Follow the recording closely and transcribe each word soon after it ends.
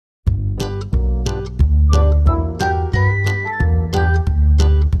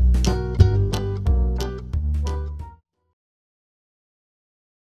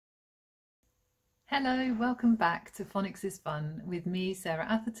Hello, welcome back to Phonics is Fun with me, Sarah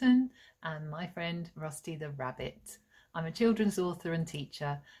Atherton, and my friend Rusty the Rabbit. I'm a children's author and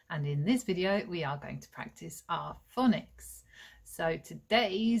teacher, and in this video we are going to practice our phonics. So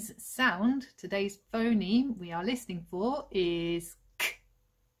today's sound, today's phoneme we are listening for is k.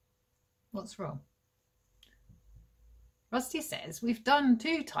 What's wrong? Rusty says we've done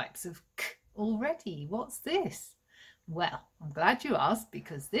 2 types of k already. What's this? Well, I'm glad you asked,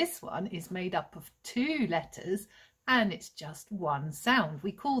 because this one is made up of 2 letters and it's just one sound.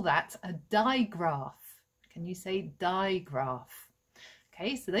 We call that a digraph. Can you say digraph?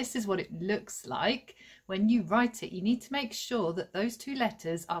 Okay, so this is what it looks like. When you write it, you need to make sure that those 2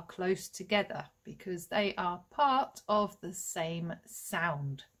 letters are close together because they are part of the same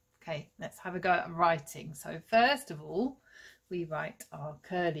sound. Okay, let's have a go at writing. So first of all, we write our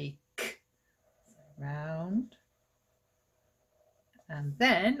curly k, so round. And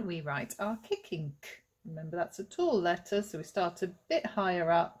then we write our kicking k. Remember, that's a tall letter, so we start a bit higher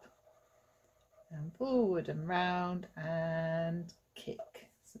up and forward and round and kick.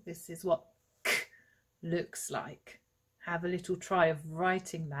 So this is what k looks like. Have a little try of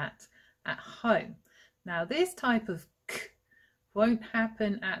writing that at home. Now, this type of k won't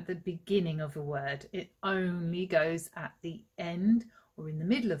happen at the beginning of a word. It only goes at the end or in the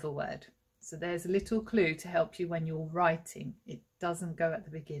middle of a word. So there's a little clue to help you when you're writing. It doesn't go at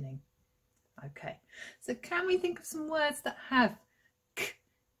the beginning. Okay, so can we think of some words that have k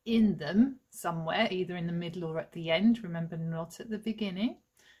in them somewhere, either in the middle or at the end? Remember, not at the beginning.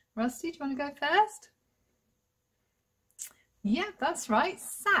 Rusty, do you want to go first? Yeah, that's right,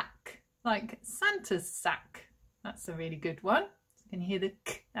 sack, like Santa's sack. That's a really good one. Can you hear the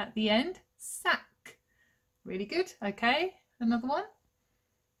k at the end? Sack. Really good. Okay, another one.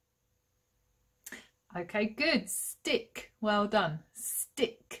 Okay, good. Stick. Well done.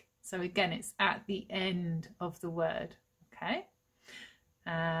 Stick. So again, it's at the end of the word. Okay.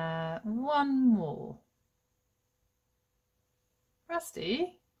 One more.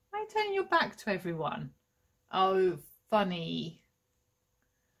 Rusty, why are you turning your back to everyone? Oh, funny.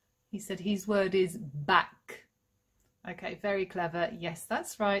 He said his word is back. Okay, very clever. Yes,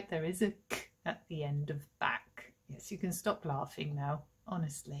 that's right. There is a k at the end of back. Yes, you can stop laughing now.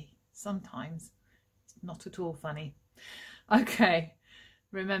 Honestly, sometimes. Not at all funny. Okay,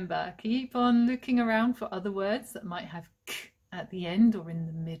 remember, keep on looking around for other words that might have k at the end or in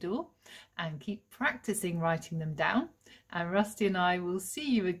the middle, and keep practicing writing them down. And Rusty and I will see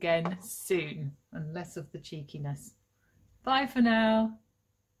you again soon, and less of the cheekiness. Bye for now.